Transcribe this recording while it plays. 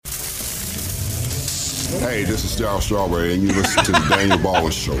Hey, this is Darryl Strawberry, and you listen to the Daniel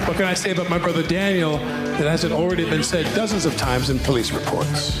Baldwin Show. What can I say about my brother Daniel that hasn't already been said dozens of times in police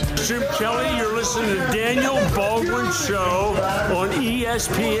reports? Jim Kelly, you're listening to Daniel Baldwin Show on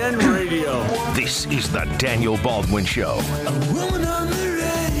ESPN Radio. This is the Daniel Baldwin Show. A woman on the radio.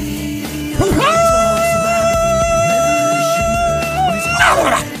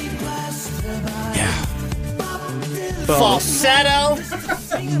 Falsetto.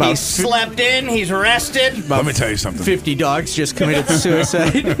 He's slept in. He's rested. Let me tell you something. 50 dogs just committed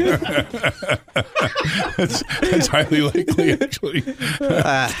suicide. That's highly likely, actually.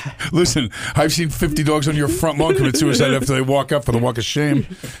 Listen, I've seen 50 dogs on your front lawn commit suicide after they walk up for the walk of shame.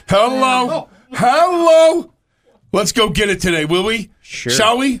 Hello. Let's go get it today, will we? Sure.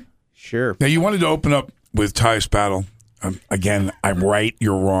 Shall we? Sure. Now, you wanted to open up with Tyus Battle. Again, I'm right.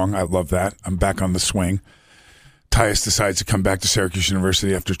 You're wrong. I love that. I'm back on the swing. Tyus decides to come back to Syracuse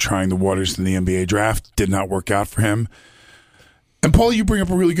University after trying the waters in the NBA draft. Did not work out for him. And, Paulie, you bring up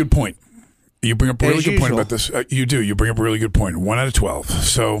a really good point. You bring up a really good point about this. You do. You bring up a really good point. 1 out of 12.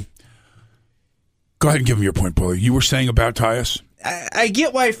 So, go ahead and give me your point, Paulie. You were saying about Tyus? I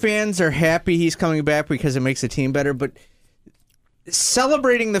get why fans are happy he's coming back because it makes the team better, but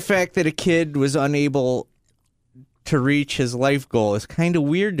celebrating the fact that a kid was unable to reach his life goal is kind of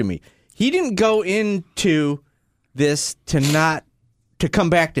weird to me. He didn't go into this to come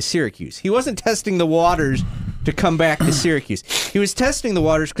back to Syracuse. He wasn't testing the waters to come back to Syracuse. He was testing the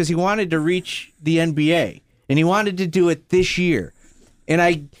waters because he wanted to reach the NBA, and he wanted to do it this year.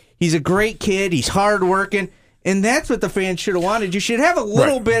 And he's a great kid. He's hardworking, and that's what the fans should have wanted. You should have a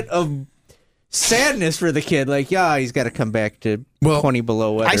little bit of sadness for the kid, like, yeah, he's got to come back to 20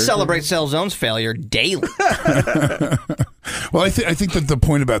 below weather. I celebrate Selzone's failure daily. Well, I think that the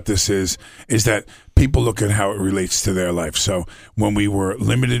point about this is that people look at how it relates to their life. So when we were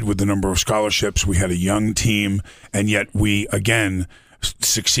limited with the number of scholarships, we had a young team, and yet we, again,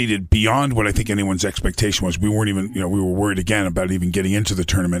 succeeded beyond what I think anyone's expectation was. We weren't even, we were worried again about even getting into the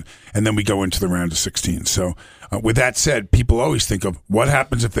tournament, and then we go into the round of 16. So with that said, people always think of what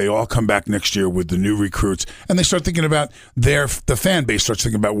happens if they all come back next year with the new recruits, and they start thinking about the fan base starts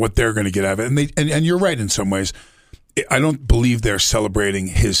thinking about what they're going to get out of it. And you're right in some ways. I don't believe they're celebrating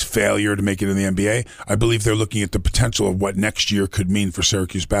his failure to make it in the NBA. I believe they're looking at the potential of what next year could mean for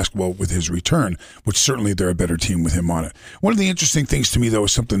Syracuse basketball with his return, which certainly they're a better team with him on it. One of the interesting things to me, though,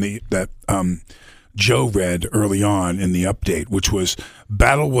 is something that Joe read early on in the update, which was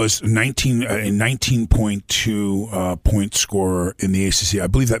Battle was a 19.2 point scorer in the ACC. I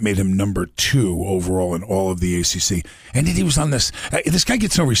believe that made him number 2 overall in all of the ACC. And then he was on this. This guy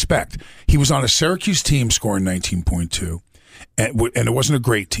gets no respect. He was on a Syracuse team scoring 19.2, and it wasn't a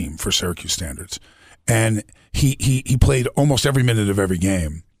great team for Syracuse standards. And he played almost every minute of every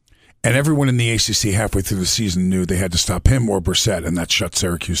game. And everyone in the ACC halfway through the season knew they had to stop him or Brissett, and that shut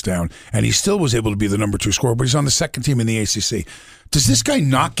Syracuse down. And he still was able to be the number 2 scorer, but he's on the second team in the ACC. Does this guy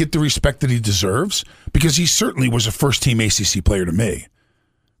not get the respect that he deserves? Because he certainly was a first-team ACC player to me.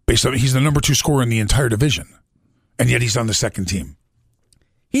 Based on he's the number 2 scorer in the entire division, and yet he's on the second team.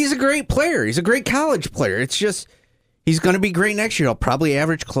 He's a great player. He's a great college player. It's just he's going to be great next year. He'll probably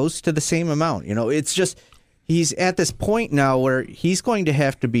average close to the same amount. It's just he's at this point now where he's going to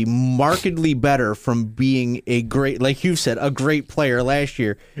have to be markedly better from being a great, like you said, a great player last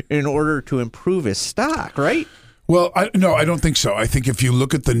year in order to improve his stock, right? Well, I don't think so. I think if you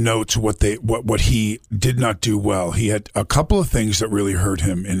look at the notes, what he did not do well, he had a couple of things that really hurt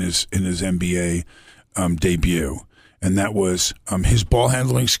him in his NBA debut, and that was his ball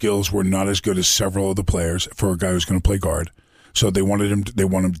handling skills were not as good as several of the players for a guy who's going to play guard. So they want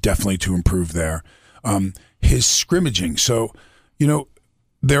him definitely to improve there. His scrimmaging. So,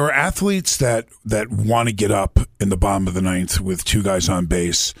 there are athletes that want to get up in the bottom of the ninth with 2 guys on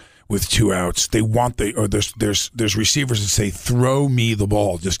base, with 2 outs. There's receivers that say, throw me the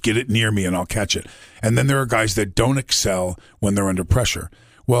ball, just get it near me and I'll catch it. And then there are guys that don't excel when they're under pressure.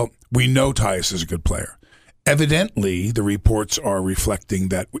 Well, we know Tyus is a good player. Evidently, the reports are reflecting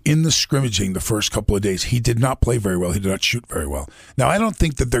that in the scrimmaging the first couple of days, he did not play very well. He did not shoot very well. Now, I don't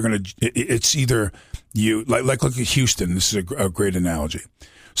think that they're going to – it's either you – like look at Houston. This is a great analogy.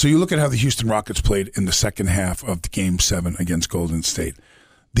 So you look at how the Houston Rockets played in the second half of the Game 7 against Golden State.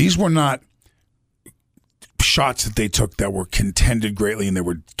 These were not shots that they took that were contended greatly, and they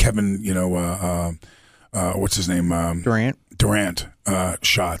were Kevin, what's his name? Durant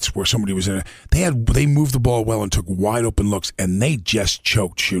shots where somebody was in it. They moved the ball well and took wide open looks, and they just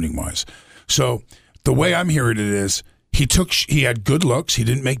choked shooting wise. So the way I'm hearing it is he had good looks. He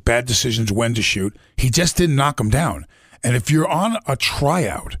didn't make bad decisions when to shoot. He just didn't knock them down. And if you're on a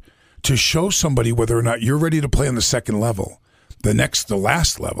tryout to show somebody whether or not you're ready to play on the second level, the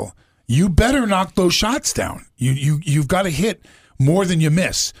last level, you better knock those shots down. You've got to hit more than you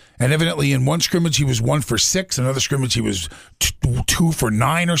miss. And evidently in one scrimmage he was 1 for 6, another scrimmage he was 2 for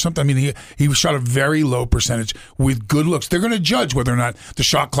 9 or something. I mean, he shot a very low percentage with good looks. They're going to judge whether or not the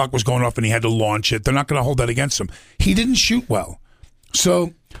shot clock was going off and he had to launch it. They're not going to hold that against him. He didn't shoot well.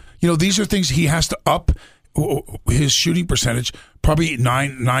 So, these are things he has to up his shooting percentage, probably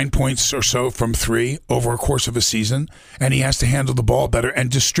 9 points or so from 3 over a course of a season, and he has to handle the ball better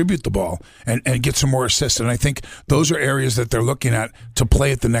and distribute the ball and get some more assists. And I think those are areas that they're looking at to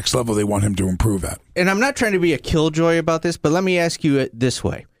play at the next level they want him to improve at. And I'm not trying to be a killjoy about this, but let me ask you it this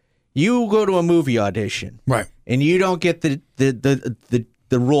way. You go to a movie audition, right, and you don't get the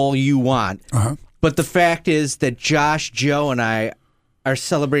role you want, but the fact is that Josh, Joe, and I are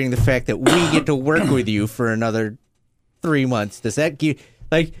celebrating the fact that we get to work with you for another 3 months. Does that give,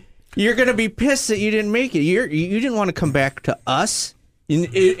 you're going to be pissed that you didn't make it. You didn't want to come back to us,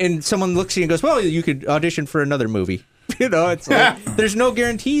 and someone looks at you and goes, well, you could audition for another movie. It's like, there's no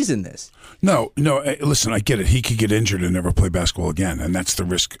guarantees in this. No. Listen, I get it. He could get injured and never play basketball again, and that's the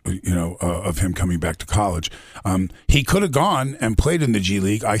risk, of him coming back to college. He could have gone and played in the G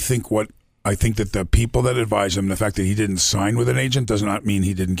League. I think that the people that advise him, the fact that he didn't sign with an agent does not mean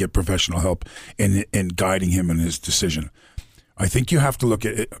he didn't get professional help in guiding him in his decision. I think you have to look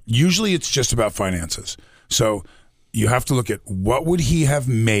at it. Usually it's just about finances. So you have to look at what would he have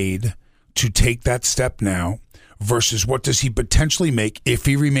made to take that step now versus what does he potentially make if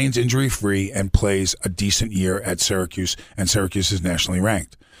he remains injury-free and plays a decent year at Syracuse, and Syracuse is nationally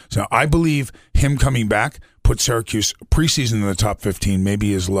ranked. So I believe him coming back put Syracuse preseason in the top 15,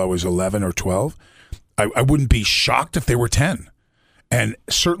 maybe as low as 11 or 12. I wouldn't be shocked if they were 10. And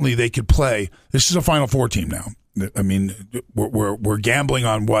certainly they could play. This is a Final Four team now. I mean, we're gambling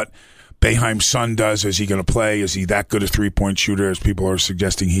on what Boeheim's son does. Is he going to play? Is he that good a three-point shooter as people are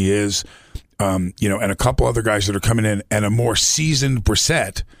suggesting he is? And a couple other guys that are coming in, and a more seasoned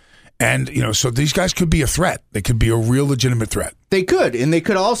Brissett. And, so these guys could be a threat. They could be a real legitimate threat. They could, and they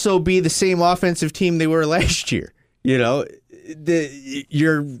could also be the same offensive team they were last year. There's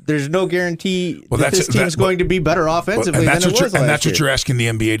no guarantee that this team's going to be better offensively than it was last year. And that's what you're asking the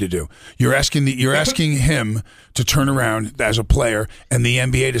NBA to do. You're asking him to turn around as a player and the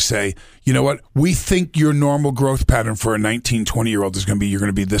NBA to say, you know what, we think your normal growth pattern for a 19, 20-year-old is going to be you're going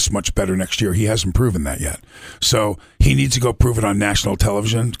to be this much better next year. He hasn't proven that yet. So he needs to go prove it on national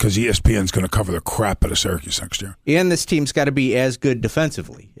television because ESPN's going to cover the crap out of Syracuse next year. And this team's got to be as good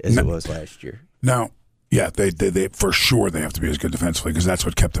defensively as it was last year. Now, yeah, they for sure they have to be as good defensively because that's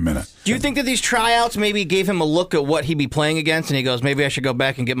what kept them in it. Do you think that these tryouts maybe gave him a look at what he'd be playing against, and he goes, maybe I should go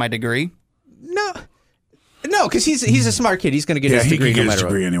back and get my degree? No, because he's a smart kid. He's going to get his degree he can no get his matter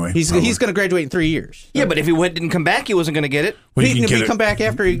degree what. anyway. He's going to graduate in 3 years. Yeah, but if he didn't come back, he wasn't going to get it. Well, he can come back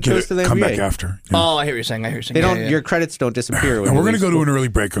after he goes to the NBA. Come back after. Yeah. Oh, I hear what you're saying. Your credits don't disappear. And we're going to go to an early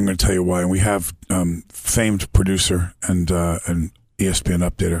break. I'm going to tell you why. And we have famed producer and ESPN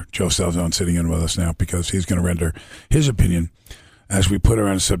updater Joe Salzone sitting in with us now because he's going to render his opinion as we put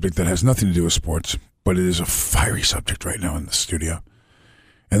around a subject that has nothing to do with sports, but it is a fiery subject right now in the studio.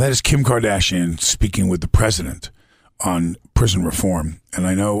 And that is Kim Kardashian speaking with the president on prison reform. And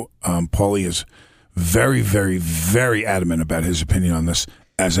I know Paulie is very, very, very adamant about his opinion on this,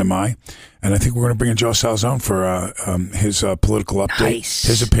 as am I. And I think we're going to bring in Joe Salzone for his political update,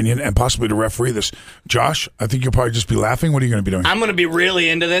 his opinion, and possibly to referee this. Josh, I think you'll probably just be laughing. What are you going to be doing? I'm going to be really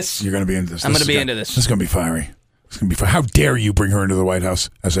into this. You're going to be into this. I'm going to be into this. This is going to be fiery. It's going to be fun. How dare you bring her into the White House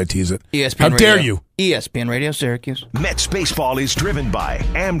as I tease it? ESPN How Radio. dare you? ESPN Radio, Syracuse. Mets baseball is driven by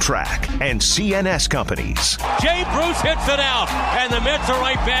Amtrak and CNS companies. Jay Bruce hits it out, and the Mets are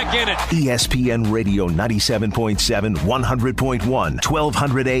right back in it. ESPN Radio 97.7, 100.1,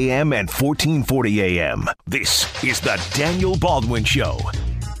 1200 AM, and 1440 AM. This is the Daniel Baldwin Show.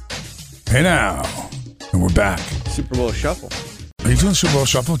 Hey now. And we're back. Super Bowl Shuffle. Are you doing Super Bowl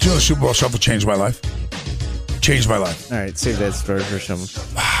Shuffle? Do you know the Super Bowl Shuffle changed my life? Changed my life. All right, save that story for someone.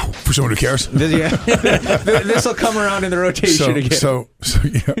 For someone who cares? This will come around in the rotation again. So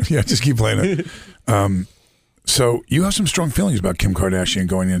yeah, just keep playing it. So you have some strong feelings about Kim Kardashian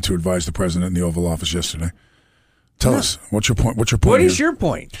going in to advise the president in the Oval Office yesterday. Tell us, what's your point? What's your point? What is your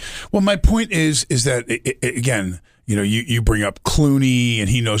point? Well, my point is that again, you bring up Clooney and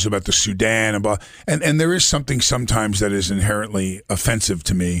he knows about the Sudan and blah. And there is something sometimes that is inherently offensive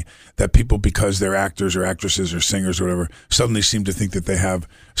to me that people, because they're actors or actresses or singers or whatever, suddenly seem to think that they have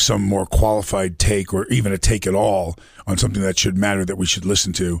some more qualified take or even a take at all on something that should matter, that we should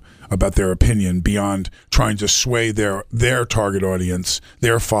listen to about their opinion, beyond trying to sway their target audience,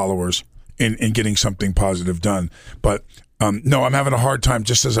 their followers, in getting something positive done. But no, I'm having a hard time,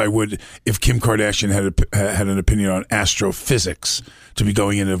 just as I would if Kim Kardashian had an opinion on astrophysics, to be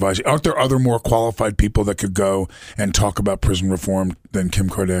going in and advising. Aren't there other more qualified people that could go and talk about prison reform than Kim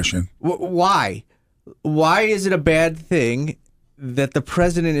Kardashian? Why? Why is it a bad thing that the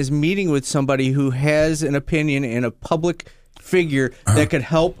president is meeting with somebody who has an opinion and a public figure that could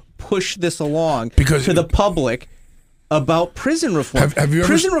help push this along to the public about prison reform?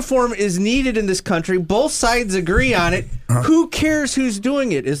 Prison reform is needed in this country. Both sides agree on it. Who cares who's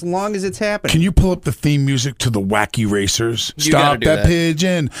doing it as long as it's happening? Can you pull up the theme music to the Wacky Racers? Stop that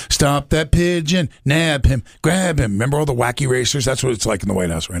pigeon. Stop that pigeon. Nab him. Grab him. Remember all the Wacky Racers? That's what it's like in the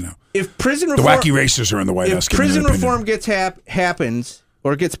White House right now. If prison reform, the Wacky Racers are in the White House. If prison reform happens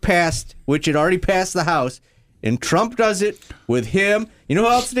or gets passed, which it already passed the House, and Trump does it with him. You know who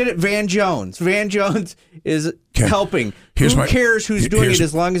else did it? Van Jones. Van Jones is helping. Who cares who's doing it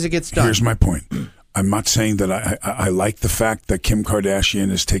as long as it gets done? Here's my point. I'm not saying that I like the fact that Kim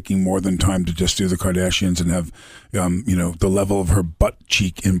Kardashian is taking more than time to just do the Kardashians and have, the level of her butt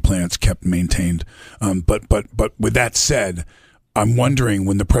cheek implants kept maintained. But with that said, I'm wondering,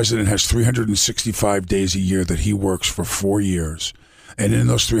 when the president has 365 days a year that he works for 4 years, and in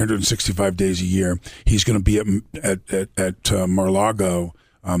those 365 days a year, he's going to be at Mar-a-Lago,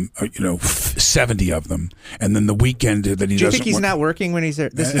 70 of them, and then the weekend that he doesn't. Do you think he's not working when he's there?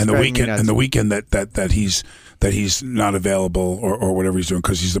 The weekend that he's not available or whatever he's doing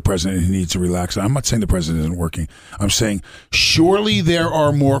because he's the president and he needs to relax. I'm not saying the president isn't working. I'm saying surely there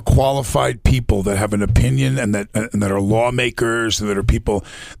are more qualified people that have an opinion and that are lawmakers and that are people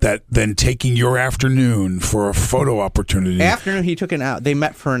that then taking your afternoon for a photo opportunity. Afternoon, he took an hour. They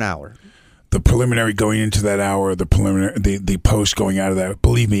met for an hour. The preliminary going into that hour, the post going out of that.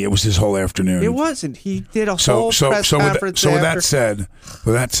 Believe me, it was his whole afternoon. It wasn't. He did a whole press conference. With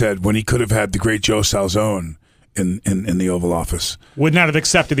that said, when he could have had the great Joe Salzone in the Oval Office, would not have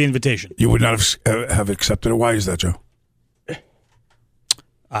accepted the invitation. You would not have accepted it. Why is that, Joe?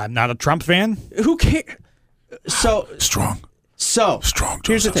 I'm not a Trump fan. Who cares? Strong. Joe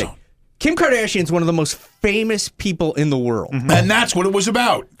here's the thing. Kim Kardashian is one of the most famous people in the world. Mm-hmm. And that's what it was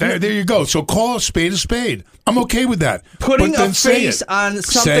about. There you go. So call a spade a spade. I'm okay with that. Putting a face on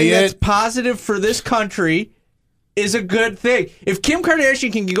something that's positive for this country is a good thing. If Kim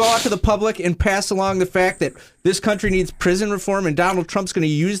Kardashian can go out to the public and pass along the fact that this country needs prison reform and Donald Trump's going to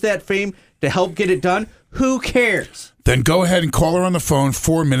use that fame to help get it done, who cares? Then go ahead and call her on the phone,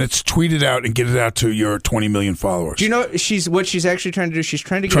 4 minutes, tweet it out, and get it out to your 20 million followers. Do you know what she's actually trying to do? She's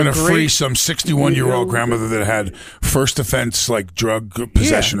trying to free some 61-year-old grandmother that had first offense like drug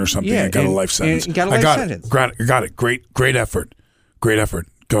possession or something and got a life sentence. I got it. Great effort.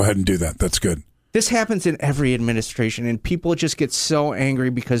 Go ahead and do that. That's good. This happens in every administration, and people just get so angry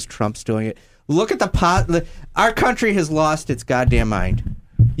because Trump's doing it. Look at our country has lost its goddamn mind.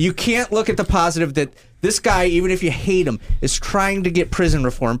 You can't look at the positive that this guy, even if you hate him, is trying to get prison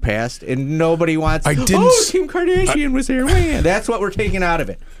reform passed, and nobody wants. Kim Kardashian was here. That's what we're taking out of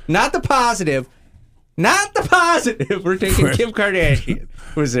it. Not the positive. We're taking Kim Kardashian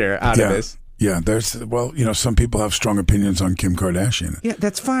was there out of this. Yeah, some people have strong opinions on Kim Kardashian. Yeah,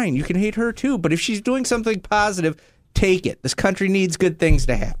 that's fine. You can hate her too, but if she's doing something positive, take it. This country needs good things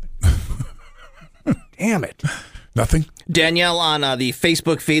to happen. Damn it. Nothing? Danielle on the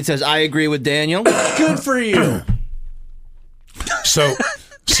Facebook feed says, I agree with Daniel. Good for you. So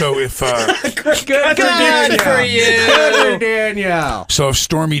if good for you. Good for Danielle. So if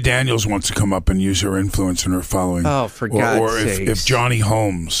Stormy Daniels wants to come up and use her influence and her following, for God's sake, if Johnny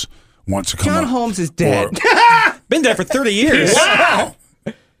Holmes wants to come up, John Holmes is dead. Been dead for 30 years. Wow.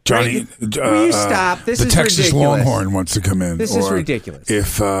 Johnny, will you stop? This the is Texas ridiculous. Longhorn wants to come in. This is ridiculous.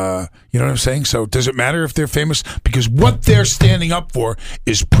 If you know what I'm saying. So does it matter if they're famous? Because what they're standing up for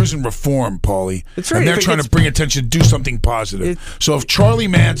is prison reform, Paulie. That's right. And they're trying to bring attention, do something positive. So if Charlie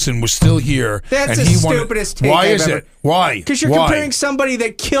Manson was still here, that's and the he stupidest take why I've is ever. it? Why? Because you're comparing somebody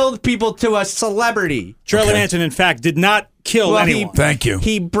that killed people to a celebrity. Charlie Manson, in fact, did not kill anyone. Thank you.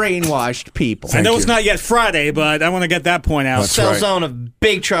 He brainwashed people. I know it's not yet Friday, but I want to get that point out. Cell Zone, a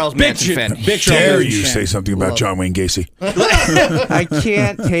big Charles Manson fan. Dare you say something about John Wayne Gacy? I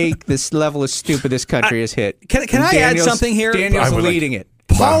can't take this level of stupid this country has hit. Can I add something here? Daniel's leading it.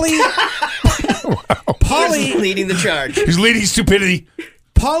 Paulie Paulie leading the charge. He's leading stupidity.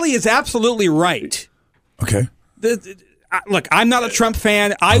 Paulie is absolutely right. Okay. Look, I'm not a Trump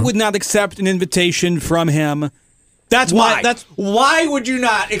fan. I would not accept an invitation from him. That's why. That's why would you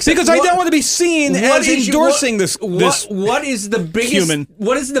not accept? Because I don't want to be seen as endorsing this. What is the biggest human?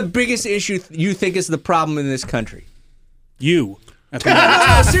 What is the biggest issue you think is the problem in this country? You.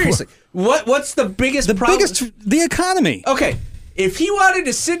 No, seriously. What's the biggest problem? The economy. Okay, if he wanted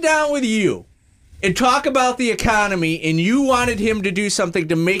to sit down with you and talk about the economy and you wanted him to do something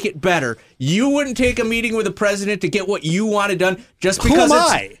to make it better, you wouldn't take a meeting with the president to get what you wanted done just because Who am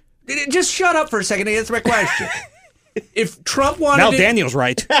I? Just shut up for a second and answer my question. If Trump wanted now Daniel's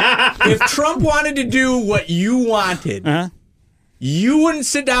right. If Trump wanted to do what you wanted, you wouldn't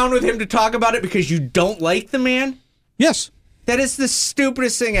sit down with him to talk about it because you don't like the man? Yes. That is the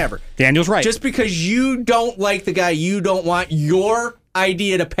stupidest thing ever. Daniel's right. Just because you don't like the guy, you don't want your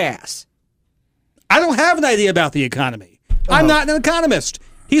idea to pass. I don't have an idea about the economy. I'm not an economist.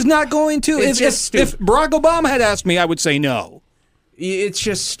 He's not going to. If Barack Obama had asked me, I would say no. It's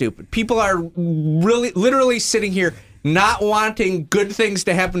just stupid. People are literally sitting here not wanting good things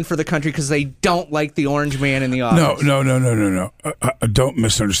to happen for the country because they don't like the orange man in the office. No. Don't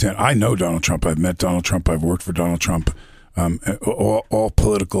misunderstand. I know Donald Trump. I've met Donald Trump. I've worked for Donald Trump. All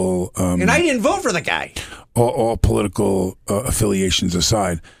political... and I didn't vote for the guy. All political affiliations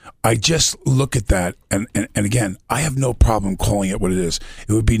aside, I just look at that, and again, I have no problem calling it what it is.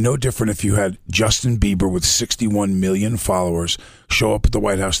 It would be no different if you had Justin Bieber with 61 million followers show up at the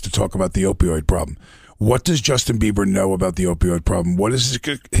White House to talk about the opioid problem. What does Justin Bieber know about the opioid problem? What is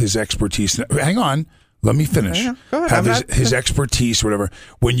his expertise? Hang on. Let me finish. Go ahead. Have his expertise or whatever.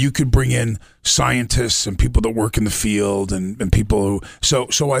 When you could bring in scientists and people that work in the field and people who...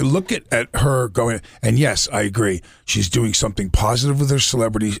 So I look at her going... And yes, I agree. She's doing something positive with her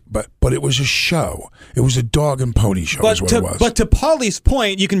celebrity, but it was a show. It was a dog and pony show is what it was. But to Paulie's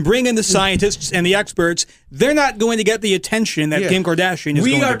point, you can bring in the scientists and the experts. They're not going to get the attention that Kim Kardashian is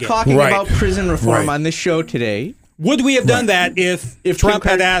going to get. We are talking about prison reform on this show today. Would we have done that if Trump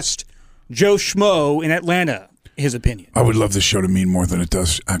had asked Joe Schmo in Atlanta his opinion? I would love this show to mean more than it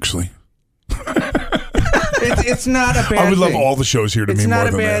does, actually. It's not a bad thing. I would love all the shows here to mean more than that.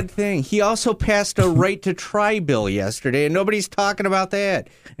 It's not a bad thing. He also passed a right to try bill yesterday, and nobody's talking about that.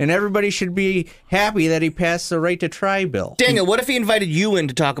 And everybody should be happy that he passed the right to try bill. Daniel, what if he invited you in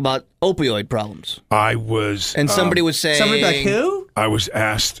to talk about opioid problems? I was... And somebody was saying... Somebody like who? I was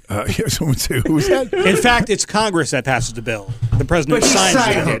asked... someone would say, who was that? In fact, it's Congress that passes the bill. The president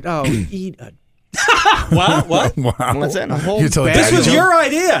signs it. Oh, eat a... What? Wow. What's that? This was your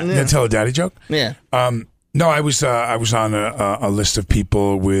idea. You tell a daddy joke? Yeah. No, I was on a list of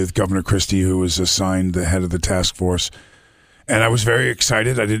people with Governor Christie, who was assigned the head of the task force, and I was very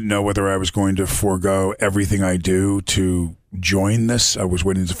excited. I didn't know whether I was going to forego everything I do to join this. I was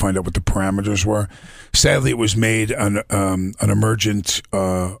waiting to find out what the parameters were. Sadly, it was made an emergent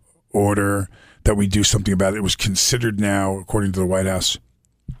order that we do something about it. It was considered now, according to the White House,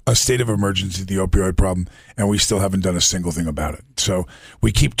 a state of emergency, the opioid problem, and we still haven't done a single thing about it. So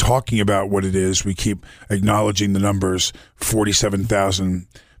we keep talking about what it is. We keep acknowledging the numbers. 47,000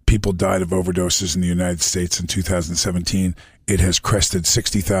 people died of overdoses in the United States in 2017. It has crested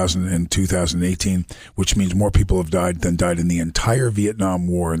 60,000 in 2018, which means more people have died than died in the entire Vietnam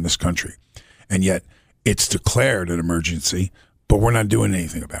War in this country. And yet it's declared an emergency, but we're not doing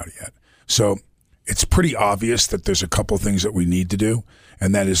anything about it yet. So it's pretty obvious that there's a couple of things that we need to do.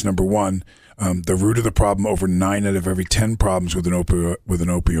 And that is, number one, the root of the problem, over 9 out of every 10 problems with an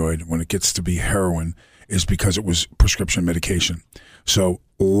opioid, when it gets to be heroin, is because it was prescription medication. So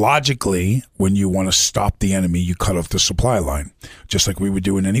logically, when you want to stop the enemy, you cut off the supply line, just like we would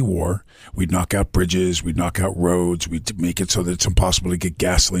do in any war. We'd knock out bridges, we'd knock out roads, we'd make it so that it's impossible to get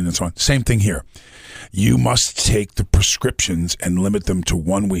gasoline and so on. Same thing here. You must take the prescriptions and limit them to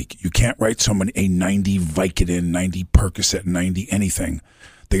 1 week. You can't write someone a 90 Vicodin, 90 Percocet, 90 anything.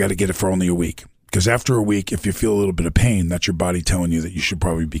 They got to get it for only a week. Because after a week, if you feel a little bit of pain, that's your body telling you that you should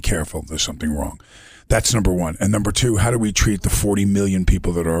probably be careful. There's something wrong. That's number one. And number two, how do we treat the 40 million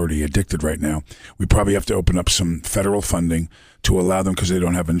people that are already addicted right now? We probably have to open up some federal funding to allow them, because they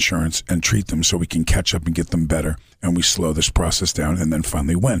don't have insurance, and treat them so we can catch up and get them better, and we slow this process down and then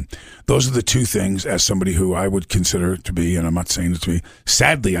finally win. Those are the two things, as somebody who I would consider to be, and I'm not saying it to be,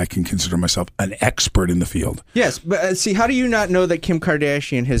 sadly I can consider myself an expert in the field. Yes, but see, how do you not know that Kim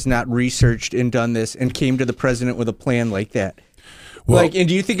Kardashian has not researched and done this and came to the president with a plan like that? Well, and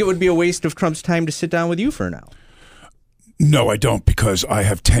do you think it would be a waste of Trump's time to sit down with you for now? No, I don't, because I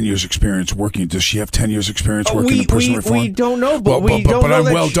have 10 years experience working. Does she have 10 years experience working in prison reform? We don't know, but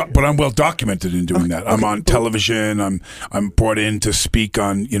I'm well documented in doing that. I'm on television. I'm brought in to speak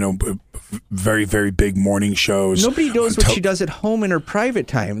on very, very big morning shows. Nobody knows what she does at home in her private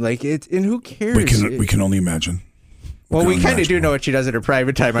time. And who cares? We can only imagine. Well, we kind of do know what she does at her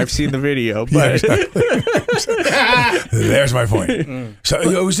private time. I've seen the video, but there's my point. So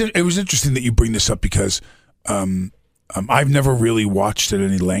it was interesting that you bring this up because I've never really watched at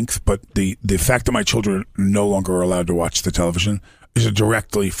any length, but the fact that my children no longer are allowed to watch the television is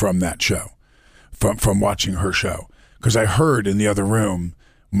directly from that show, from watching her show. Because I heard in the other room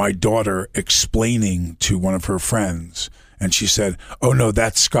my daughter explaining to one of her friends, and she said, "Oh no,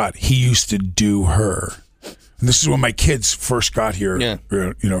 that's Scott. He used to do her." And this is when my kids first got here,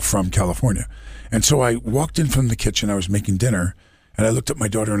 from California. And so I walked in from the kitchen. I was making dinner, and I looked at my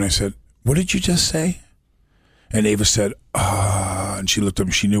daughter and I said, "What did you just say?" And Ava said, and she looked at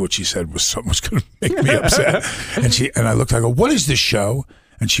me. She knew what she said was something was going to make me upset. And I looked. I go, "What is this show?"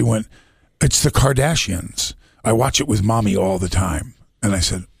 And she went, "It's the Kardashians. I watch it with mommy all the time." And I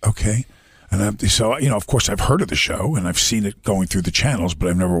said, "Okay." And so of course, I've heard of the show and I've seen it going through the channels, but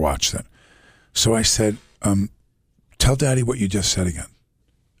I've never watched it. So I said, "Tell Daddy what you just said again."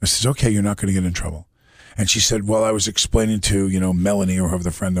 I said, "Okay, you're not going to get in trouble." And she said, "Well, I was explaining to, Melanie or whoever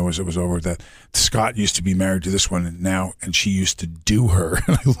the friend that was over that Scott used to be married to this one and she used to do her."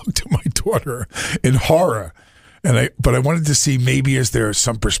 And I looked at my daughter in horror. But I wanted to see maybe is there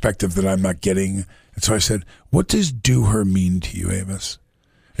some perspective that I'm not getting. And so I said, "What does do her mean to you, Avis?"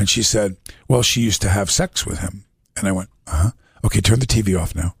 And she said, "Well, she used to have sex with him." And I went, "Okay, turn the TV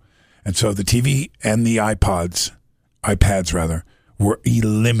off now." And so the TV and the iPads were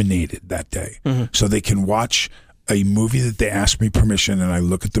eliminated that day. Mm-hmm. So they can watch a movie that they asked me permission, and I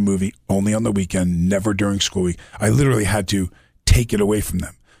look at the movie only on the weekend, never during school week. I literally had to take it away from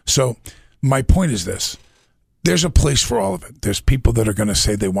them. So my point is this. There's a place for all of it. There's people that are going to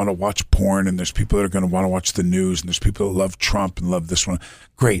say they want to watch porn, and there's people that are going to want to watch the news, and there's people that love Trump and love this one.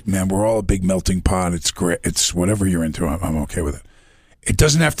 Great, man. We're all a big melting pot. It's great. It's whatever you're into. I'm okay with it. It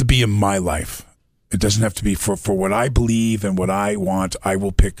doesn't have to be in my life. It doesn't have to be for what I believe and what I want. I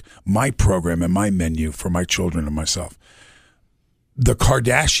will pick my program and my menu for my children and myself. The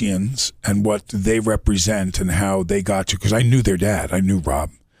Kardashians and what they represent and how they got to, because I knew their dad. I knew Rob.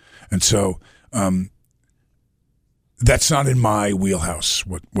 And so that's not in my wheelhouse,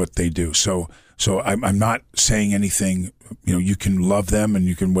 what they do. So I'm not saying anything, you can love them and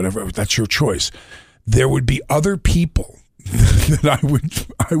you can whatever. That's your choice. There would be other people that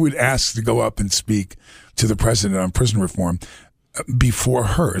I would ask to go up and speak to the president on prison reform before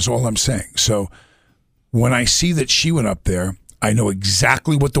her is all I'm saying. So when I see that she went up there, I know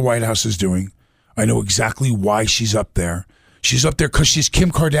exactly what the White House is doing. I know exactly why she's up there. She's up there because she's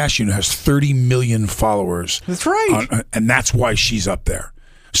Kim Kardashian, who has 30 million followers. That's right. And that's why she's up there.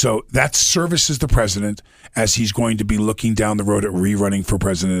 So that services the president as he's going to be looking down the road at rerunning for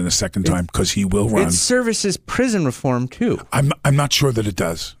president in a second time because he will run. It services prison reform too. I'm not sure that it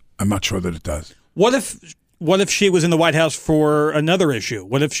does. What if she was in the White House for another issue?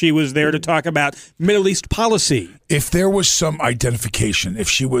 What if she was there to talk about Middle East policy? If there was some identification, if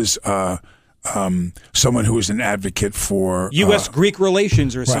she was someone who was an advocate for U.S.-Greek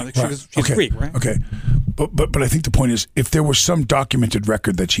relations or something. Right. She's Greek, right? Okay. But I think the point is, if there was some documented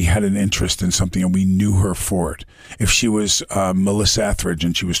record that she had an interest in something and we knew her for it, if she was Melissa Etheridge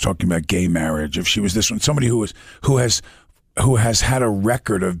and she was talking about gay marriage, if she was this one, somebody who has had a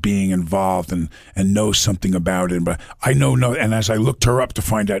record of being involved and knows something about it. But I know, and as I looked her up to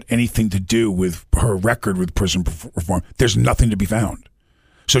find out anything to do with her record with prison reform, there's nothing to be found.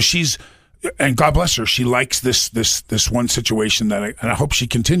 So she's, and God bless her, she likes this one situation and I hope she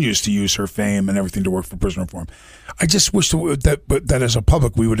continues to use her fame and everything to work for prison reform. I just wish that as a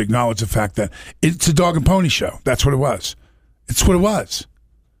public we would acknowledge the fact that it's a dog and pony show. That's what it was. It's what it was.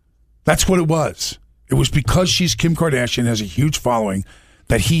 That's what it was. It was because she's Kim Kardashian, has a huge following,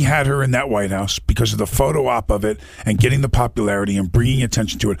 that he had her in that White House because of the photo op of it and getting the popularity and bringing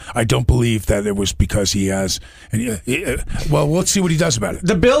attention to it. I don't believe that it was because he has. Well, let's see what he does about it.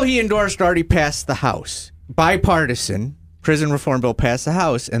 The bill he endorsed already passed the House. Bipartisan prison reform bill passed the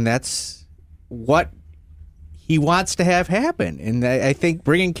House, and that's what he wants to have happen. And I think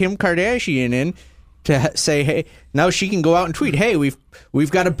bringing Kim Kardashian in to say, hey, now she can go out and tweet, hey, we've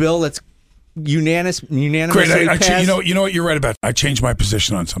got a bill that's unanimously great. passed. You know what you're right about. I changed my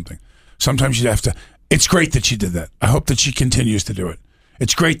position on something. Sometimes you'd have to. It's great that she did that. I hope that she continues to do it.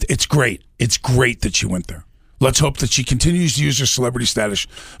 It's great. It's great that she went there. Let's hope that she continues to use her celebrity status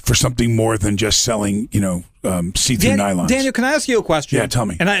for something more than just selling, see-through nylons. Daniel, can I ask you a question? Yeah, tell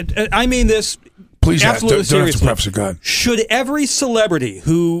me. And I mean this. Please, absolutely don't have to seriously. preface it. Go ahead. Should every celebrity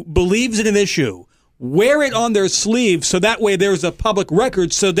who believes in an issue wear it on their sleeve so that way there's a public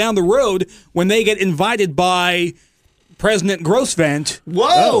record, so down the road when they get invited by President Grossvent,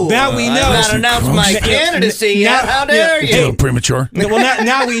 whoa! Now we know. I've not announced my candidacy yet. How dare you? It's a little premature. Well,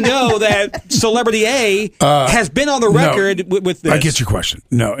 now we know that Celebrity A has been on the record with this. I get your question.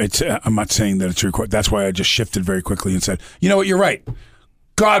 No, it's. I'm not saying that it's your question. That's why I just shifted very quickly and said, you know what, you're right.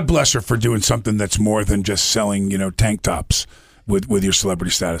 God bless her for doing something that's more than just selling, tank tops with your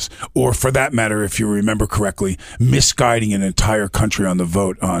celebrity status. Or for that matter, if you remember correctly, misguiding an entire country on the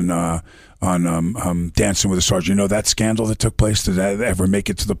vote on Dancing with the Stars. You know that scandal that took place? Did that ever make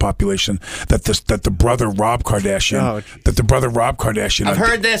it to the population? That the brother Rob Kardashian, I've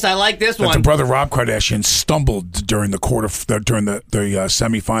heard this. I like this one. That the brother Rob Kardashian stumbled during the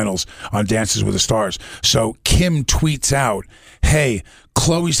semifinals on Dances with the Stars. So Kim tweets out, "Hey,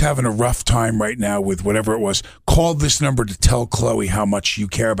 Khloe's having a rough time right now with whatever it was. Call this number to tell Khloe how much you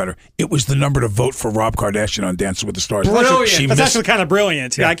care about her." It was the number to vote for Rob Kardashian on Dancing with the Stars. Brilliant. That's actually kind of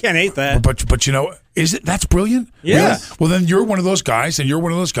brilliant. Yeah, I can't hate that. But that's brilliant? Yeah. Really? Well, then you're one of those guys, and you're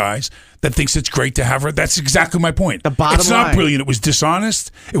one of those guys that thinks it's great to have her. That's exactly my point. It's not brilliant. It was dishonest.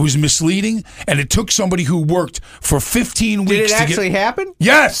 It was misleading, and it took somebody who worked for 15 weeks to actually happen?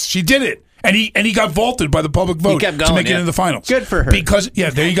 Yes, she did it. And he got vaulted by the public vote to make it into the finals. Good for her. Because,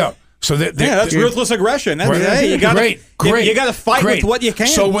 there you go. So that's ruthless aggression. You got to fight with what you can.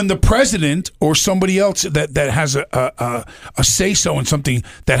 So when the president or somebody else that has a say-so in something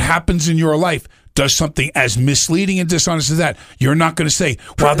that happens in your life does something as misleading and dishonest as that, you're not going to say,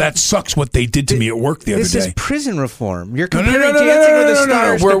 "Wow, that sucks what they did to me at work the other day." This is prison reform. You're comparing Dancing with the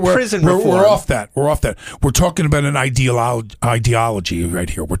Stars to prison reform. We're off that. We're talking about an ideology right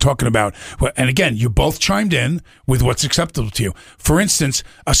here. We're talking about, and again, you both chimed in with what's acceptable to you. For instance,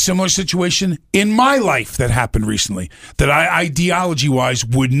 a similar situation in my life that happened recently that I, ideology-wise,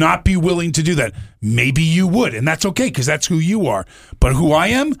 would not be willing to do that. Maybe you would, and that's okay because that's who you are. But who I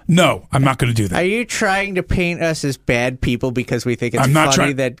am, no, I'm not going to do that. Are you trying to paint us as bad people because we think it's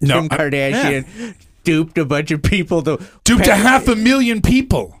funny that Kim Kardashian duped a bunch of people to 500,000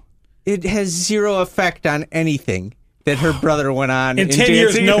 people? It has zero effect on anything that her brother went on. In 10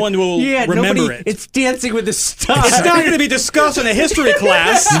 years, no one will remember it. It's Dancing with the Stars. It's not going to be discussed in a history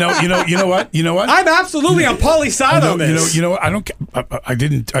class. You know what? I'm absolutely on Paulie's side on this. You know what? I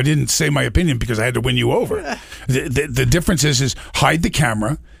didn't say my opinion because I had to win you over. The difference is hide the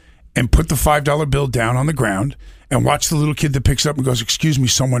camera and put the $5 bill down on the ground and watch the little kid that picks it up and goes, "Excuse me,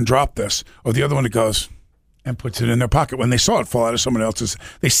 someone dropped this," or the other one that goes and puts it in their pocket. When they saw it fall out of someone else's,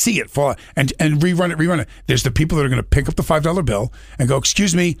 they see it fall out and rerun it. There's the people that are going to pick up the $5 bill and go,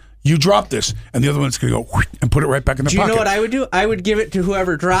 "Excuse me, you dropped this," and the other one's going to go and put it right back in their pocket. Do you know what I would do? I would give it to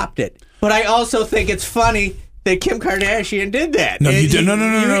whoever dropped it. But I also think it's funny that Kim Kardashian did that. No, you did. No.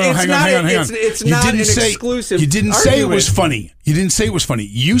 Hang on. It's not an exclusive. You didn't say it was funny. You didn't say it was funny.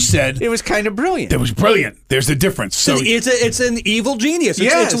 You said it was kind of brilliant. It was brilliant. There's the difference. So it's an evil genius.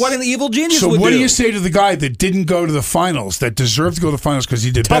 It's what an evil genius would do. So what do you say to the guy that didn't go to the finals, that deserved to go to the finals because he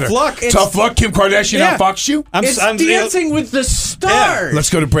did better? Tough luck. Kim Kardashian outfoxed you. It's Dancing with the Stars. Yeah.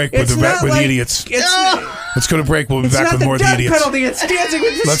 Let's go to break with the idiots. Let's go to break. We'll be back with more of the idiots. Penalty. It's Dancing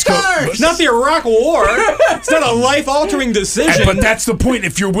with the Stars. It's not the Iraq War. It's not a life-altering decision. But that's the point.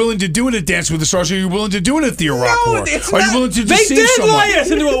 If you're willing to do it at Dance with the Stars, are you willing to do it at the Iraq War? Are you willing to They did lie us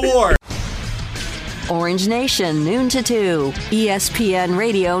into a war. Orange Nation, noon to 2. ESPN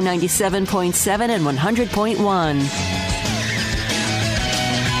Radio 97.7 and 100.1.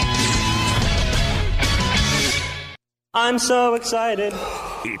 I'm so excited.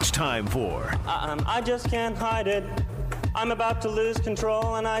 It's time for... I just can't hide it. I'm about to lose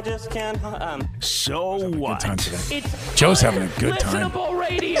control, and I just can't... So what? Joe's having a good time. Listenable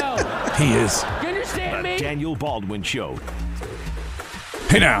radio. He is. You understand me? Daniel Baldwin Show.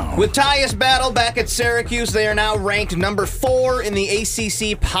 Hey now. With Tyus Battle back at Syracuse, they are now ranked number 4 in the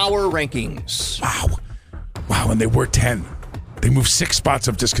ACC Power Rankings. Wow, and they were 10. They moved 6 spots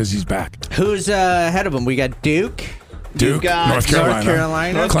up just because he's back. Who's ahead of them? We got Duke. North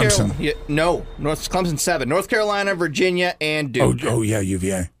Carolina. Clemson. Clemson 7. North Carolina, Virginia, and Duke. Oh yeah,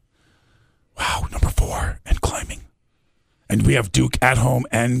 UVA. Wow, number 4 and climbing. And we have Duke at home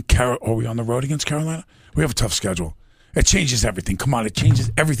and are we on the road against Carolina? We have a tough schedule. It changes everything. Come on, it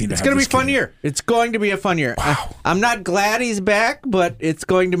changes everything. It's going to be a fun year. It's going to be a fun year. Wow. I'm not glad he's back, but it's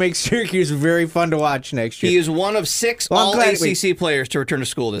going to make Syracuse very fun to watch next year. He is one of 6 all-ACC players to return to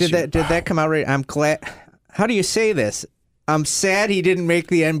school this year. Did that come out right? I'm glad. how do you say this? I'm sad he didn't make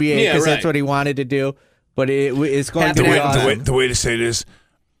the NBA because that's what he wanted to do, but it's going to be awesome. The way to say it is,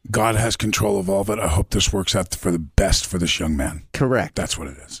 God has control of all of it. I hope this works out for the best for this young man. Correct. That's what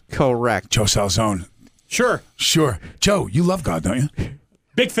it is. Correct. Joe Salzone. Sure. Joe, you love God, don't you?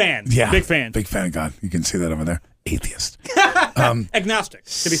 Big fan. Yeah. Big fan. Big fan of God. You can see that over there. Atheist. Agnostic,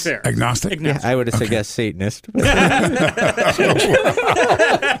 to be fair. Agnostic? Yeah, I would have suggested Satanist. Wow.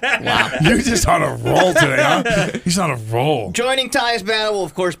 You're just on a roll today, huh? He's on a roll. Joining Tyus Battle will,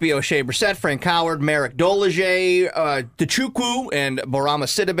 of course, be O'Shea Brissett, Frank Howard, Merrick Dolage, Dechukwu, and Borama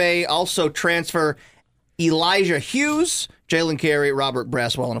Sidibe. Also transfer Elijah Hughes, Jalen Carey, Robert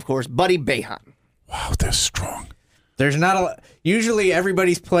Braswell, and, of course, Buddy Boeheim. Wow, they're strong. There's not a lot. Usually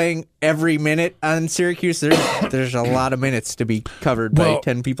everybody's playing every minute on Syracuse. There's a lot of minutes to be covered by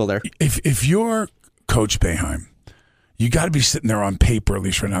 10 people there. If you're Coach Boeheim, you got to be sitting there on paper, at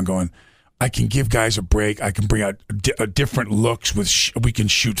least right now, going, I can give guys a break. I can bring out different looks. We can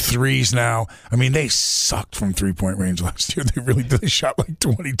shoot threes now. I mean, they sucked from 3-point range last year. They really did. They shot like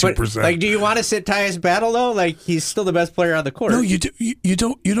 22%. But, do you want to sit Tyus Battle though? Like, he's still the best player on the court. No, you do. You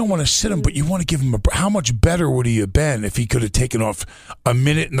don't want to sit him, but you want to give him how much better would he have been if he could have taken off a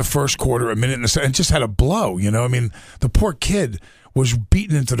minute in the first quarter, a minute in the second, and just had a blow? You know, I mean, the poor kid was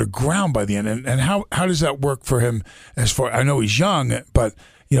beaten into the ground by the end. And how does that work for him? As far I know, he's young, but.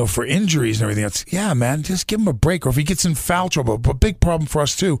 For injuries and everything else, yeah, man, just give him a break. Or if he gets in foul trouble, but a big problem for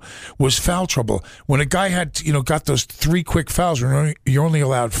us too was foul trouble. When a guy had, got those 3 quick fouls, you're only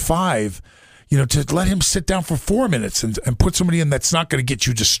allowed 5. To let him sit down for 4 minutes and put somebody in that's not going to get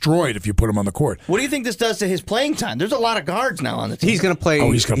you destroyed if you put him on the court. What do you think this does to his playing time? There's a lot of guards now on the team. He's going to play.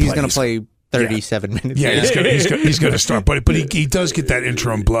 He's going to play 37 minutes. Yeah, he's going to start, but he does get that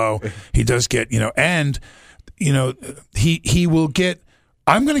interim blow. He does get he will get.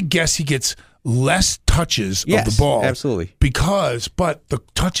 I'm going to guess he gets less touches of the ball. Absolutely. But the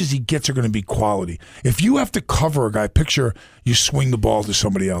touches he gets are going to be quality. If you have to cover a guy, picture you swing the ball to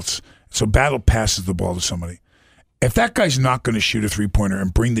somebody else. So Battle passes the ball to somebody. If that guy's not going to shoot a 3-pointer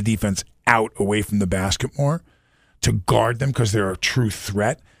and bring the defense out away from the basket more to guard them because they're a true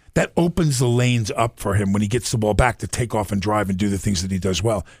threat, that opens the lanes up for him when he gets the ball back to take off and drive and do the things that he does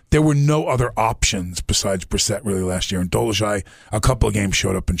well. There were no other options besides Brissett really last year. And Dolezaj, a couple of games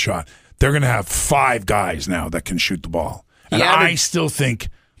showed up and shot. They're going to have 5 guys now that can shoot the ball. And I still think,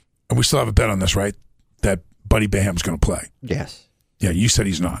 and we still have a bet on this, right, that Buddy Boeheim's going to play. Yes. Yeah, you said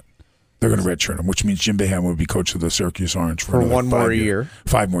he's not. They're going to redshirt him, which means Jim Boeheim will be coach of the Syracuse Orange for one more year.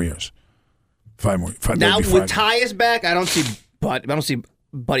 5 more years. 5 more. Now with Tyus back, I don't see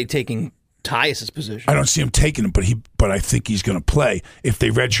Buddy taking Tyus's position. I don't see him taking him, but I think he's going to play. If they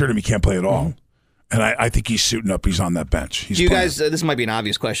redshirt him, he can't play at all. Mm-hmm. And I think he's suiting up. He's on that bench. Do you guys? This might be an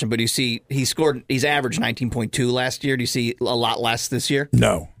obvious question, but do you see he's averaged 19.2 last year? Do you see a lot less this year?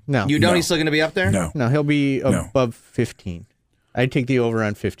 No. You know he's still going to be up there? No, he'll be above 15. I'd take the over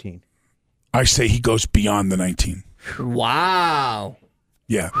on 15. I say he goes beyond the 19. Wow.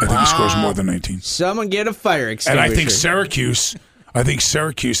 Yeah, I think he scores more than 19. Someone get a fire extinguisher. And I think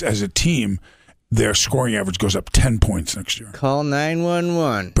Syracuse as a team, their scoring average goes up 10 points next year. Call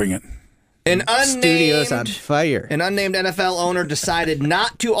 911. Bring it. Studio's on fire. An unnamed NFL owner decided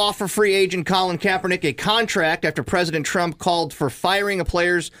not to offer free agent Colin Kaepernick a contract after President Trump called for firing of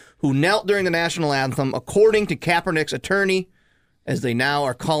players who knelt during the national anthem, according to Kaepernick's attorney, as they now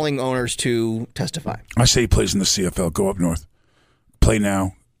are calling owners to testify. I say he plays in the CFL. Go up north. Play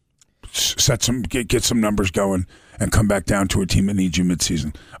now. Get some numbers going, and come back down to a team that needs you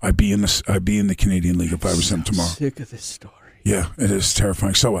midseason. I'd be in the Canadian League if I was him tomorrow. Sick of this story. Yeah, it is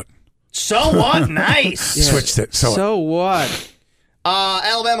terrifying. So what? So what? Nice. Yeah. Switched it. So what?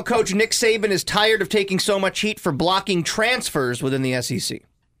 Alabama coach Nick Saban is tired of taking so much heat for blocking transfers within the SEC.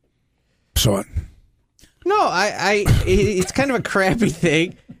 So what? No, it's kind of a crappy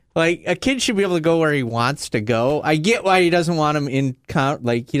thing. Like, a kid should be able to go where he wants to go. I get why he doesn't want him he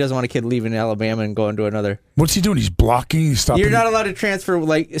doesn't want a kid leaving Alabama and going to another. What's he doing? He's blocking? He's stopping? You're not allowed to transfer,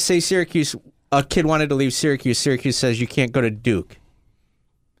 like, say Syracuse, a kid wanted to leave Syracuse. Syracuse says you can't go to Duke.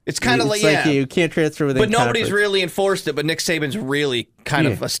 It's kind of like you can't transfer within But nobody's conference. Really enforced it, but Nick Saban's really kind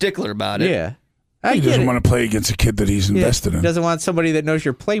of a stickler about it. Yeah. He doesn't want to play against a kid that he's invested in. He doesn't want somebody that knows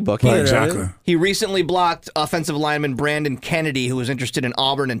your playbook. Right, exactly. He recently blocked offensive lineman Brandon Kennedy, who was interested in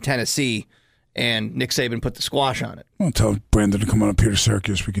Auburn and Tennessee, and Nick Saban put the squash on it. I'll tell Brandon to come on up here to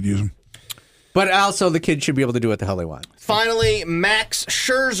Syracuse. We could use him. But also, the kid should be able to do what the hell they want. Finally, Max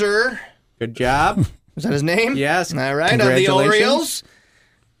Scherzer. Good job. Is that his name? Yes. All right. Of the Orioles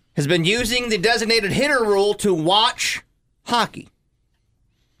has been using the designated hitter rule to watch hockey.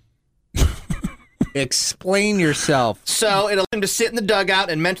 Explain yourself. So it'll allow him to sit in the dugout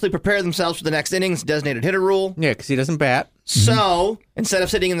and mentally prepare themselves for the next innings, designated hitter rule. Yeah, because he doesn't bat. So instead of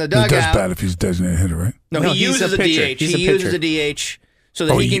sitting in the He dugout... does bat if he's a designated hitter, right? No, he uses a DH. He uses a DH so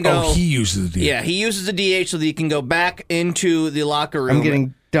that he can go... Oh, he uses the DH. Yeah, he uses a DH so that he can go back into the locker room. I'm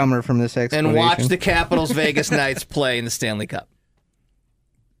getting dumber from this explanation. And watch the Capitals Vegas Knights play in the Stanley Cup.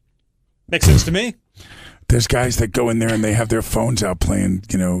 Makes sense to me. There's guys that go in there and they have their phones out playing,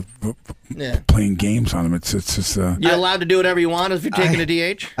 playing games on them. It's just. You're allowed to do whatever you want if you're taking a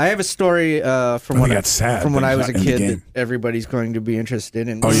DH. I have a story from when I was a kid that everybody's going to be interested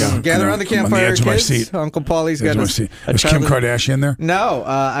in. Oh yeah, gather on the campfire, on the edge kids. Of my seat. Uncle Paulie's got Was Kim Kardashian there? No,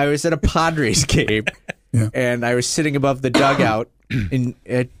 I was at a Padres game, and I was sitting above the dugout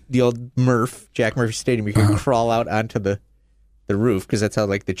at the old Jack Murphy Stadium. You can crawl out onto the roof because that's how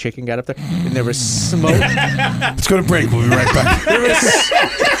the chicken got up there, and there was smoke. Let's go to break. We'll be right back.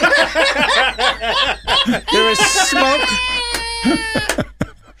 There was smoke.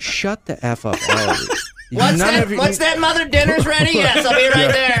 Shut the F up, all of you. What's that, Mother? Dinner's ready? Yes, I'll be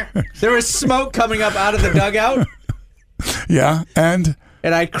right there. There was smoke coming up out of the dugout. Yeah, and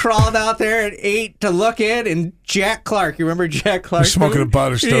I crawled out there and ate to look in, and Jack Clark, you remember Jack Clark? You're smoking a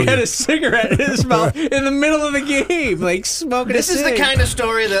butter stogie. He had a cigarette in his mouth in the middle of the game, smoking This is the kind of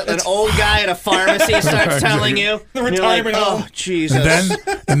story that an old guy at a pharmacy starts telling you. The retirement home. Oh, Jesus.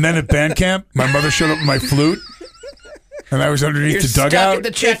 And then at band camp, my mother showed up with my flute, and I was underneath You're the stuck dugout. at the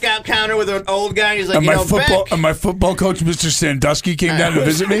checkout counter with an old guy, and he's like, And Beck. my football coach, Mr. Sandusky, came down to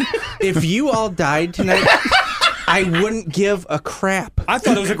visit me. If you all died tonight, I wouldn't give a crap. I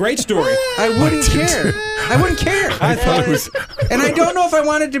thought it was a great story. I wouldn't care. I wouldn't care. I thought it was... And I don't know if I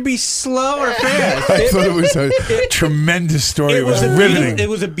wanted to be slow or fast. I thought it was a tremendous story. It was riveting. It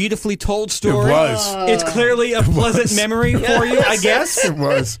was a beautifully told story. It was. It's clearly a pleasant memory for you, I guess. It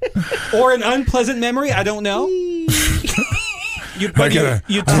was. Or an unpleasant memory, I don't know. You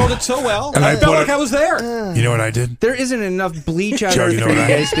told it so well. And I felt like I was there. You know what I did? There isn't enough bleach on Joe, earth you know for you what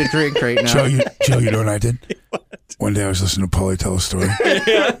guys to drink right now. Joe, you know what I did? One day I was listening to Paulie tell a story,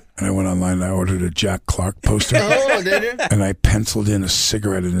 and I went online and I ordered a Jack Clark poster. Oh, did you? And I penciled in a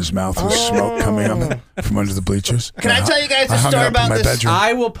cigarette in his mouth with smoke coming up from under the bleachers. Can I tell you guys a hung it story up in about my this? bedroom.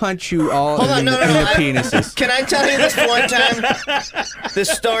 I will punch you all in the penises. Can I tell you this one time? This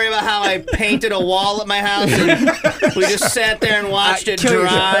story about how I painted a wall at my house and we just sat there and watched it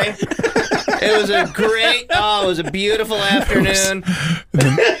dry. It was a beautiful afternoon.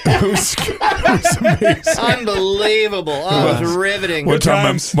 It was amazing. Unbelievable. Oh, it was riveting. One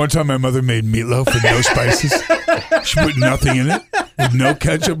time my mother made meatloaf with no spices. She put nothing in it, with no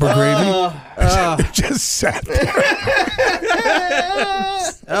ketchup or gravy. It just sat there.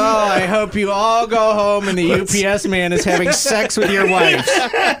 Oh, I hope you all go home and the UPS man is having sex with your wife.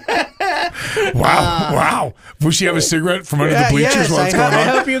 Wow. Will she have a cigarette from under the bleachers yes, while it's going on? I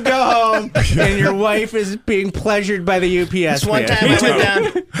hope you go home and your wife is being pleasured by the UPS This one man. time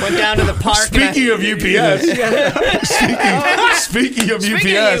I went down to the park. Speaking of UPS. Speaking of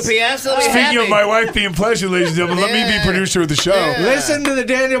UPS. Speaking of my wife being pleasured, ladies and gentlemen, let me be producer of the show. Yeah. Listen to the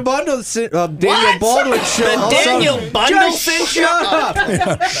Daniel Baldwin Show. The Daniel Baldwin Show? Shut up.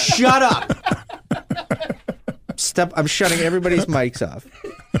 Shut up. I'm shutting everybody's mics off.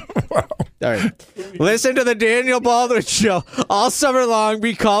 Wow. All right. Listen to the Daniel Baldwin Show all summer long.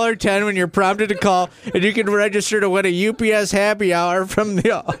 Be caller 10 when you're prompted to call, and you can register to win a UPS happy hour from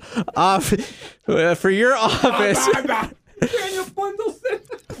the for your office. Daniel Bundleson.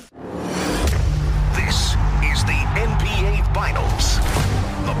 This is the NBA Finals.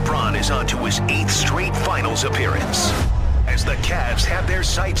 LeBron is on to his 8th straight Finals appearance as the Cavs have their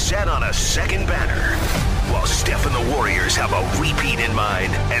sights set on a second banner, while Steph and the Warriors have a repeat in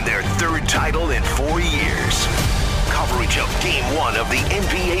mind and their 3rd title in 4 years. Coverage of Game 1 of the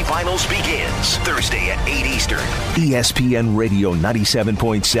NBA Finals begins Thursday at 8 Eastern. ESPN Radio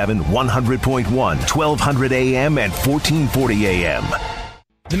 97.7, 100.1, 1200 AM and 1440 AM.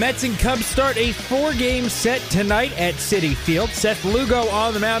 The Mets and Cubs start a 4-game set tonight at Citi Field. Seth Lugo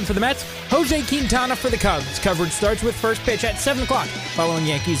on the mound for the Mets, Jose Quintana for the Cubs. Coverage starts with first pitch at 7 o'clock, following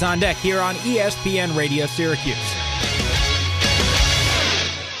Yankees on deck here on ESPN Radio Syracuse.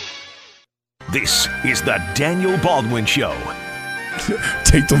 This is the Daniel Baldwin Show.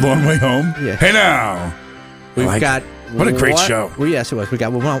 Take the long way home. Yeah. Hey now. What a great show. Well, yes, it was. We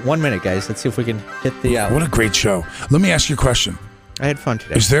got 1 minute, guys. Let's see if we can hit the hour. What a great show. Let me ask you a question. I had fun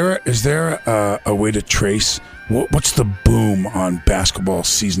today. Is there a way to trace what's the boom on basketball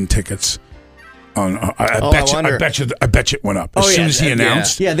season tickets? I bet you it went up as soon as he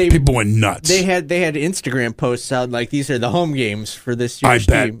announced. Yeah, people went nuts. They had Instagram posts out like these are the home games for this year's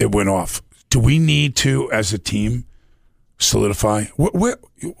I bet team. it went off Do we need to, as a team, solidify?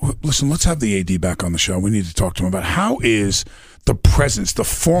 Listen, let's have the AD back on the show. We need to talk to him about how is the presence, the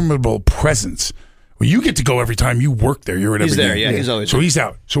formidable presence. Well, you get to go every time you work there. You're at every He's there, game. yeah. He's always So there. he's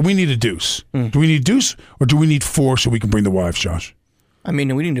out. So we need a deuce. Do we need deuce or do we need 4 so we can bring the wives, Josh? I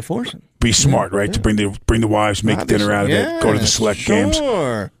mean, we need to force him. Be smart, right? To bring the wives, make dinner out of it, go to the select games.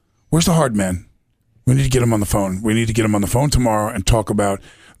 Where's the hard man? We need to get him on the phone. We need to get him on the phone tomorrow and talk about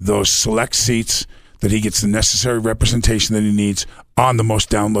those select seats that he gets the necessary representation that he needs on the most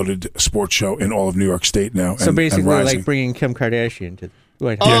downloaded sports show in all of New York State now. So basically, and like bringing Kim Kardashian to the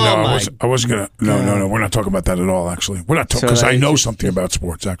White Yeah, House. I wasn't gonna. No. We're not talking about that at all. Actually, we're not talking because I know something about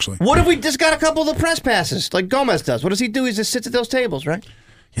sports. Actually, What if we just got a couple of the press passes like Gomez does? What does he do? He just sits at those tables, right?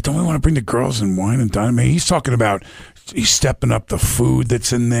 yeah, don't we want to bring the girls and wine and dine? I mean, he's talking about he's stepping up the food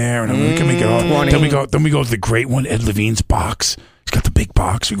that's in there, and we can make it all. Then we go to the great one, Ed Levine's box. He's got the big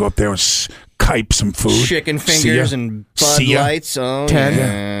box. We go up there and kipe some food, Chicken fingers and Bud Lights. Oh, 10.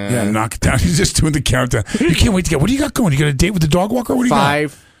 yeah. Knock it down. He's just doing the countdown. You can't wait to get. What do you got going? You got a date with the dog walker? What do you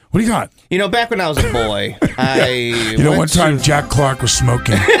 5. got? What do you got? You know, back when I was a boy, one time Jack Clark was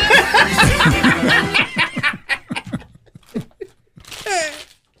smoking.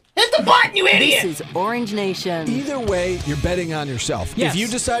 Hit the button, you idiot! This is Orange Nation. Either way, you're betting on yourself. Yes. If you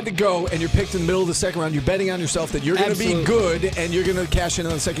decide to go and you're picked in the middle of the second round, you're betting on yourself that you're going to be good and you're going to cash in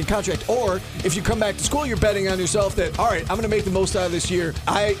on the second contract. Or if you come back to school, you're betting on yourself that, all right, I'm going to make the most out of this year.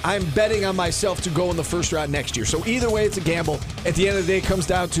 I'm betting on myself to go in the first round next year. So either way, it's a gamble. At the end of the day, it comes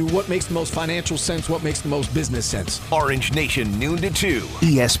down to what makes the most financial sense, what makes the most business sense. Orange Nation, noon to 2.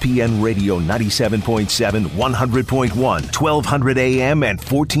 ESPN Radio 97.7, 100.1, 1200 AM and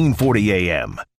 1440 AM.